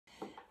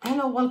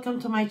Hello, welcome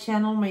to my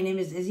channel. My name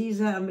is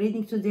Aziza. I'm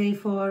reading today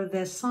for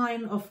the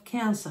sign of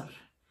Cancer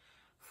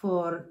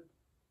for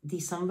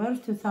December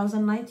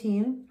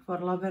 2019 for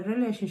love and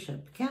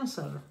relationship.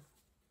 Cancer.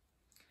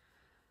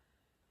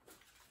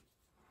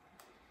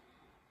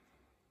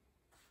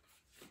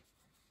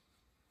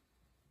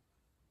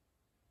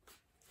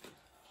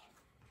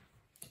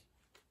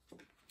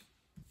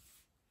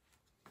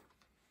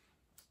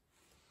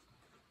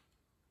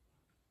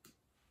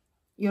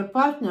 Your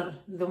partner,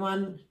 the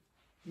one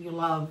you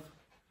love,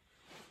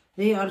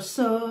 they are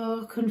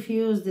so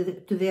confused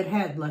to their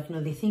head. Like,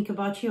 they think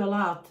about you a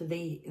lot.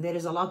 There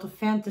is a lot of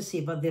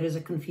fantasy, but there is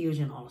a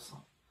confusion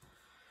also.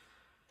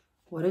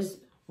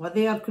 What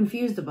they are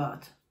confused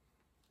about?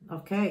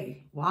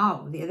 Okay,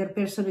 wow, the other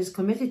person is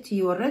committed to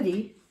you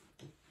already.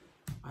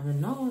 I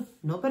don't know.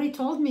 Nobody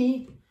told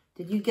me.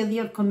 Did you get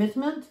your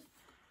commitment?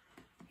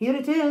 Here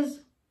it is.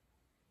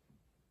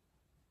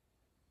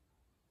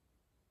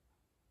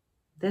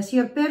 That's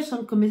your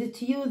person committed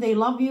to you. They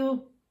love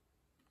you.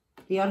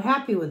 They are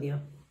happy with you.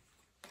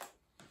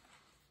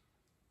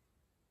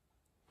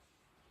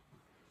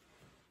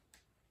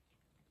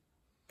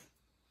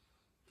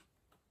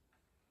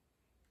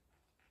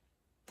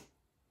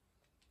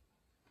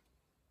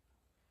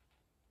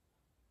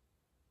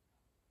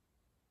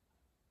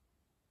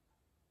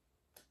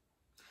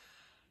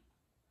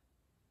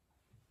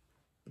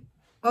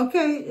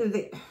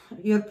 Okay,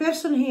 your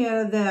person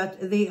here,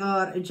 that they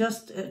are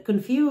just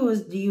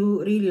confused. Do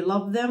you really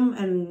love them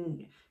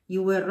and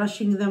you were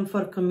rushing them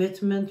for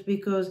commitment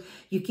because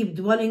you keep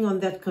dwelling on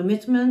that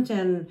commitment?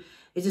 And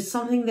is it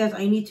something that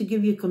I need to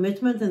give you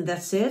commitment and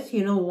that's it?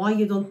 You know, why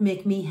you don't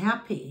make me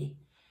happy?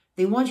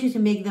 They want you to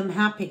make them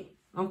happy.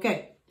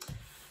 Okay,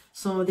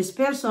 so this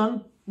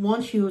person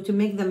wants you to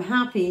make them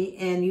happy,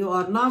 and you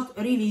are not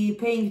really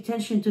paying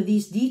attention to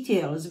these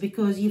details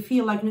because you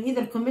feel like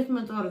either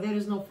commitment or there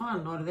is no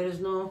fun or there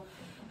is no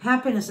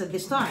happiness at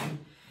this time.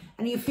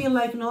 And you feel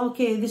like, no,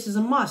 okay, this is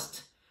a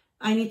must.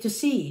 I need to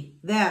see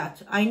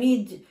that. I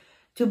need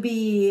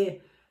to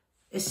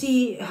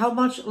see how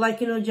much,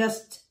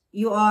 just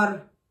you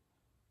are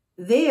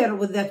there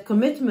with that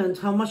commitment,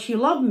 how much you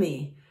love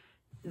me.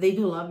 They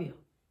do love you.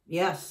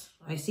 Yes,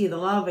 I see the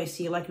love. I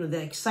see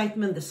the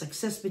excitement, the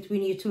success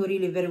between you two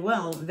really very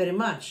well, very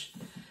much.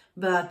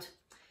 But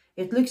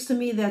it looks to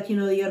me that,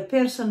 your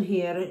person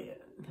here,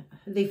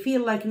 they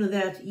feel like,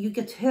 that you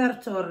get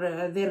hurt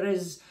or there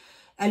is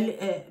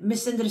a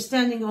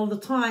misunderstanding all the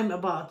time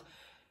about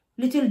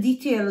little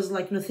details,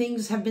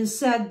 things have been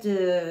said.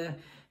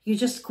 You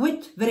just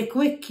quit very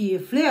quick. You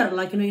flare,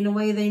 in a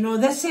way they know,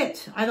 that's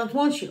it. I don't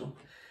want you.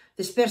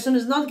 This person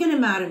is not going to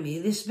marry me.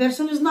 This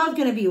person is not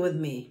going to be with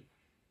me.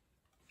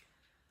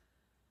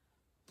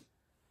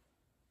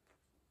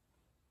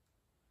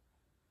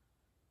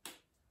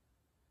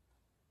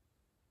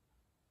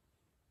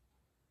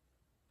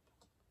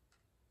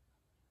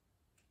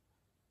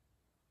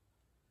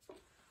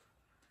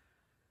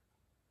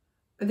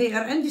 They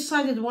are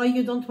undecided why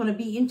you don't want to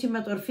be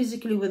intimate or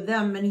physically with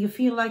them, and you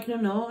feel like,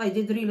 no, I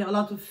did really a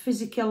lot of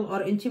physical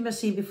or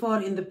intimacy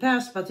before in the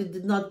past, but it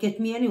did not get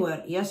me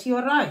anywhere. Yes, you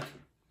are right.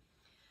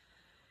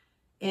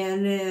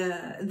 And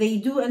they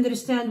do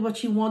understand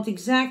what you want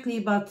exactly,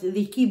 but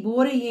they keep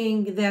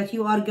worrying that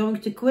you are going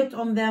to quit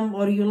on them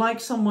or you like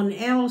someone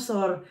else,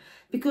 or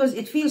because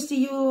it feels to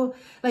you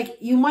like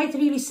you might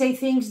really say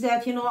things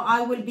that,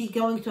 I will be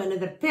going to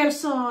another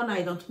person.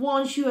 I don't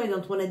want you. I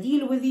don't want to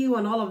deal with you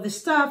and all of this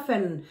stuff.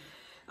 And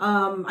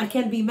I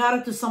can't be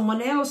married to someone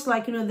else.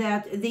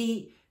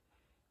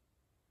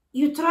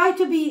 You try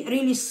to be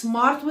really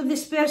smart with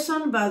this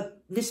person,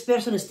 but this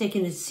person is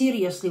taking it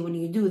seriously when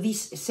you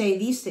say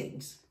these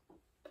things.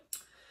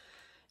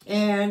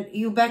 And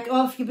you back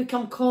off, you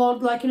become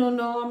cold,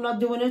 no, I'm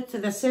not doing it.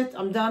 That's it.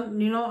 I'm done.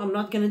 I'm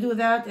not going to do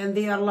that. And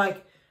they are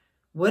like,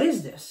 what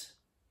is this?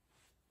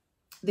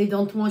 They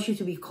don't want you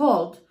to be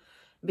cold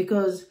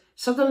because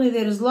suddenly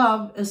there is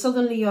love and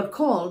suddenly you're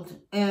cold,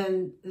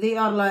 and they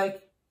are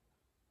like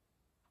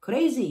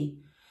crazy.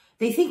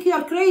 They think you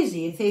are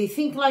crazy. They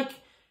think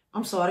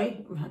I'm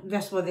sorry,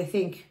 that's what they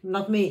think,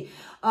 not me.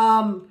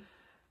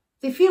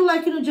 They feel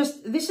like,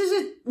 just, this is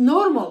it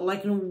normal.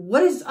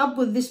 What is up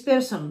with this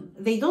person?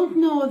 They don't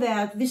know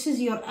that this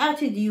is your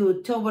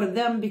attitude toward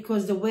them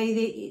because the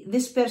way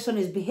this person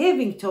is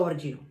behaving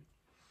toward you.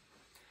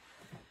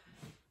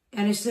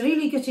 And it's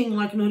really getting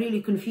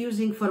really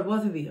confusing for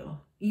both of you.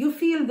 You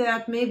feel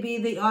that maybe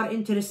they are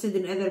interested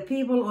in other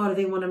people or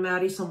they want to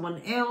marry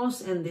someone else.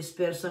 And this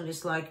person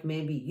is like,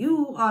 maybe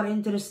you are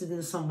interested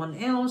in someone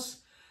else.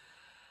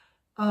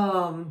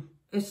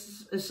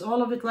 It's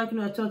all of it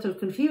a total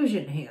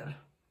confusion here.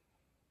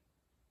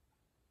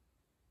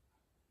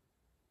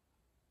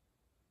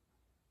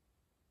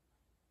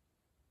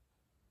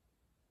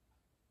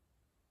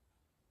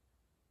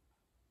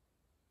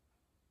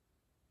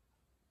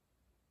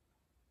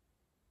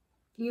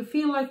 You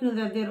feel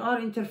that there are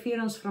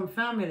interference from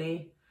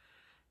family,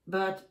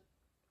 but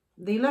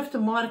they left a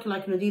mark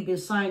deep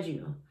inside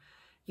you.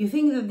 You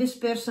think that this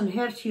person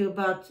hurt you,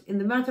 but in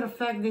the matter of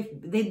fact,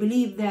 they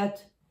believe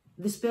that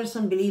this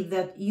person believes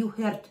that you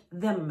hurt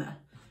them,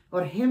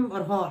 or him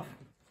or her.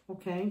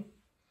 Okay.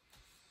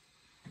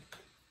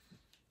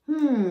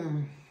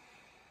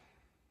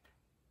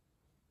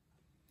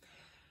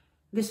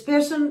 This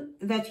person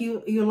that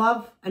you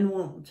love and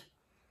want,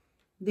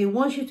 they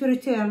want you to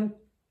return,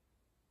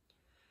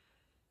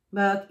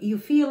 but you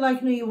feel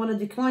like, no, you want to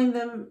decline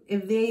them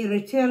if they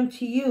return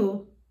to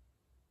you,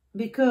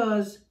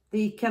 because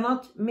they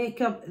cannot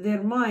make up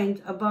their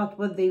mind about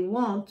what they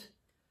want,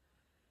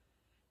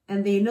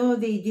 and they know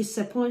they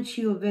disappoint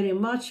you very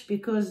much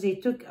because they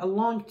took a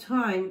long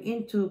time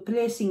into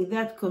placing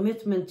that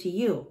commitment to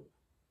you.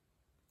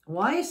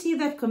 Why? I see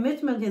that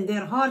commitment in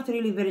their heart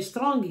really very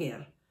strong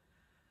here.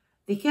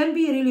 They can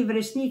be really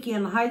very sneaky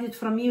and hide it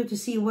from you to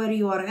see where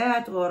you are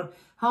at, or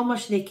how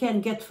much they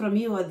can get from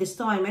you at this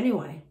time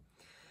anyway.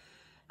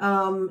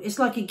 It's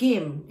like a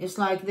game. It's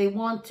like they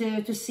want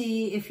to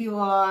see if you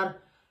are,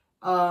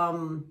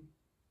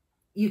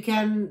 they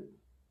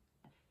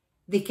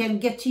can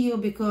get to you,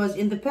 because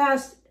in the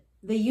past,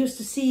 they used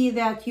to see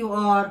that you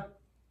are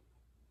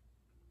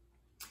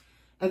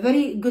a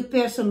very good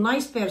person,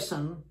 nice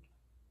person.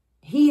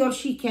 He or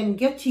she can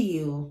get to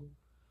you.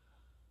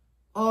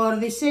 Or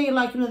they say,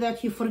 like, you know,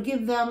 that you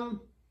forgive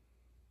them.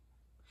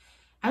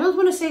 I don't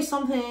want to say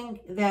something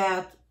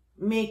that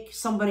make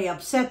somebody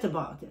upset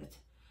about it.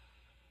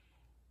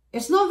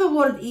 It's not the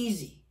word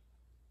easy.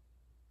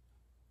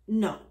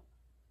 No.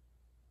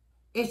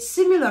 It's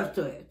similar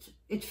to it.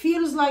 It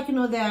feels like, you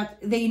know, that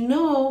they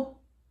know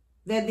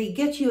that they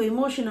get you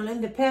emotional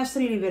in the past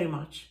really very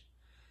much.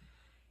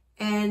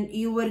 And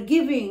you were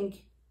giving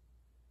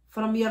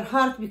from your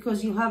heart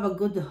because you have a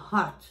good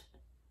heart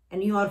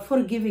and you are a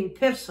forgiving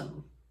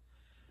person.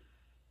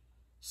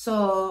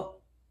 So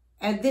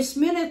at this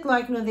minute,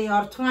 like, you know, they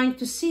are trying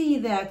to see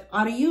that,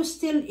 are you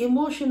still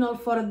emotional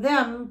for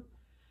them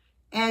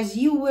as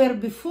you were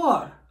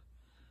before?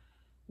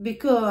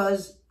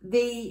 Because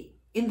they,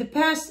 in the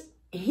past,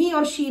 he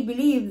or she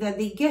believed that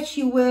they get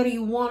you where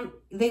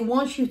they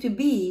want you to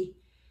be.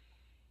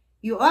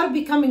 You are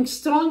becoming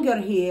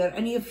stronger here,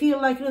 and you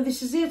feel like, no,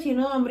 this is it, you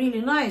know, I'm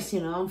really nice, you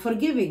know, I'm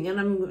forgiving, and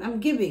I'm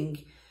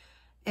giving.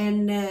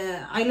 And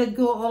I let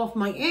go all of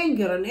my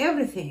anger and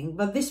everything.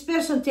 But this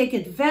person take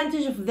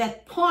advantage of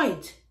that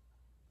point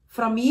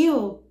from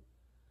you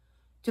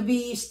to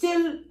be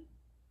still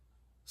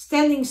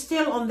standing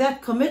still on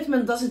that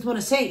commitment, doesn't want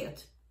to say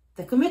it.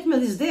 The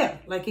commitment is there,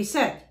 like I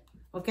said,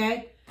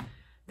 okay?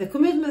 The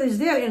commitment is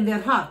there in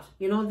their heart.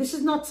 You know, this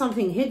is not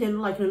something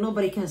hidden, like, you know,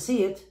 nobody can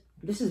see it.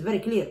 This is very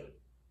clear.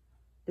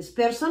 This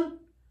person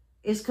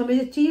is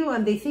committed to you,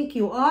 and they think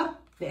you are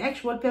the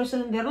actual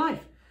person in their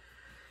life.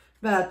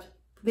 But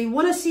they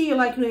want to see,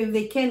 like, you know, if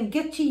they can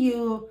get to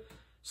you.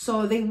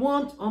 So they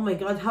want, oh my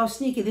God, how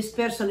sneaky this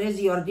person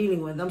is you are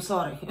dealing with. I'm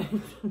sorry.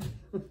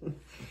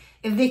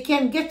 If they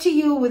can get to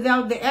you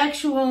without the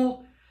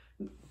actual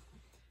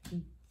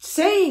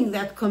saying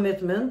that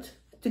commitment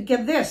to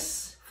get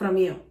this from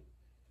you.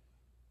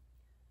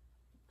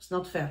 It's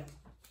not fair.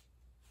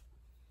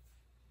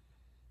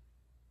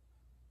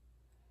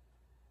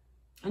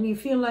 And you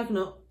feel like,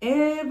 no,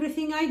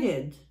 everything I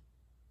did,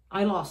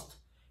 I lost.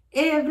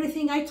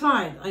 Everything I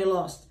tried, I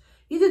lost.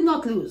 You did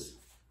not lose.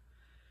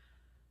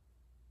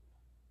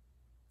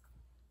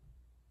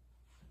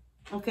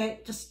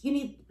 Okay, just you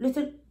need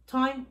little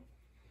time.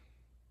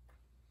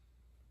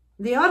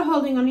 They are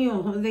holding on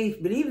you. They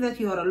believe that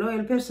you are a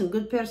loyal person,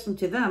 good person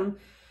to them.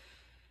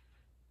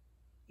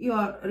 You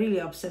are really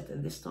upset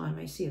at this time.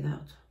 I see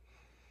that.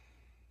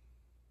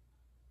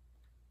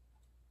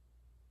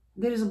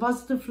 There is a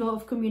positive flow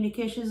of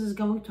communications is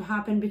going to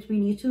happen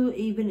between you two,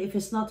 even if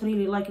it's not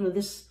really like, you know,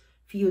 this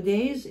few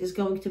days is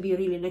going to be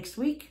really next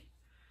week.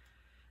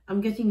 I'm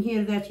getting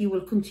here that you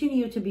will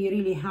continue to be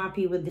really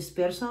happy with this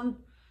person.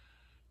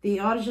 They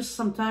are just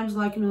sometimes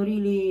like, you know,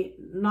 really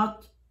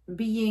not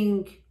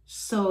being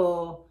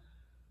so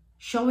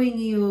showing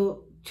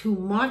you too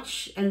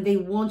much, and they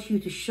want you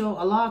to show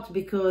a lot,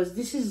 because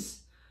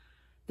this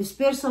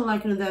person,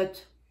 like, you know,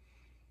 that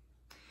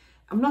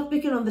I'm not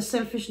picking on the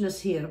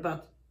selfishness here,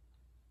 but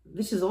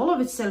this is all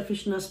of its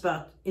selfishness.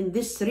 But in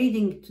this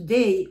reading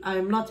today,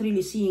 I'm not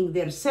really seeing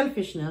their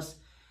selfishness.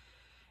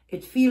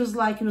 It feels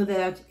like, you know,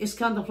 that it's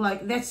kind of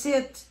like, that's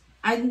it.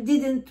 I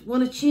didn't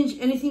want to change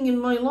anything in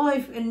my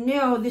life, and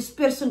now this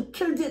person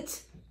killed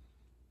it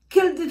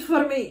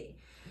for me.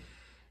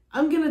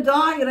 I'm going to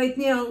die right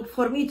now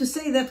for me to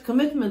say that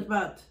commitment,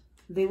 but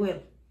they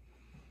will.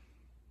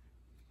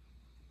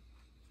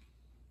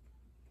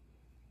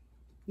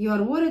 You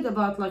are worried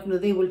about, like, you know,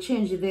 they will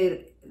change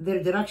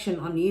their direction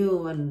on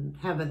you and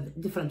have a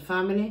different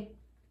family.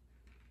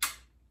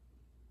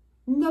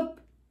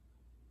 Nope.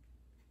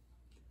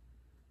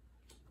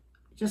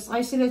 Just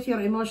isolate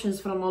your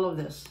emotions from all of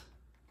this,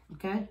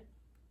 okay?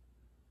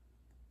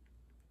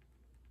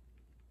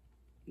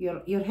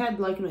 Your head,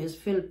 like, you know, is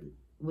filled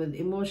with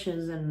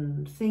emotions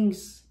and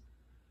things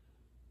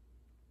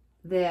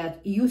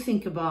that you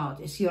think about.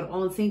 It's your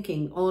own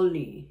thinking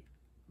only,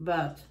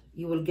 but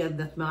you will get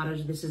that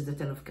marriage. This is the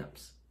Ten of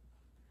Cups,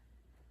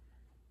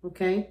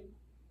 okay?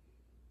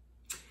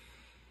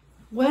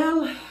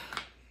 Well,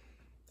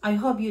 I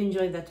hope you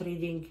enjoyed that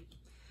reading.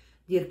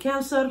 Dear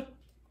Cancer,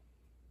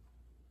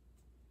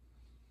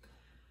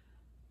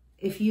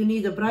 if you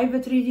need a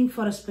private reading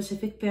for a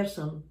specific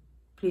person,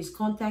 please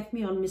contact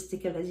me on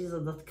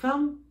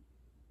mysticalaziza.com.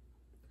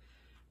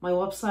 My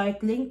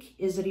website link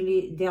is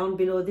really down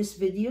below this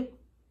video.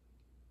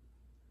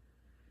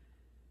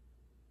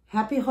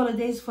 Happy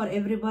holidays for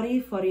everybody,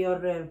 for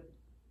your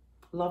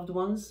loved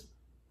ones.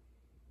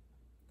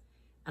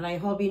 And I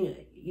hope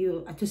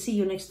to see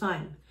you next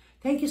time.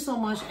 Thank you so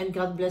much, and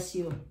God bless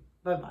you.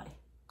 Bye-bye.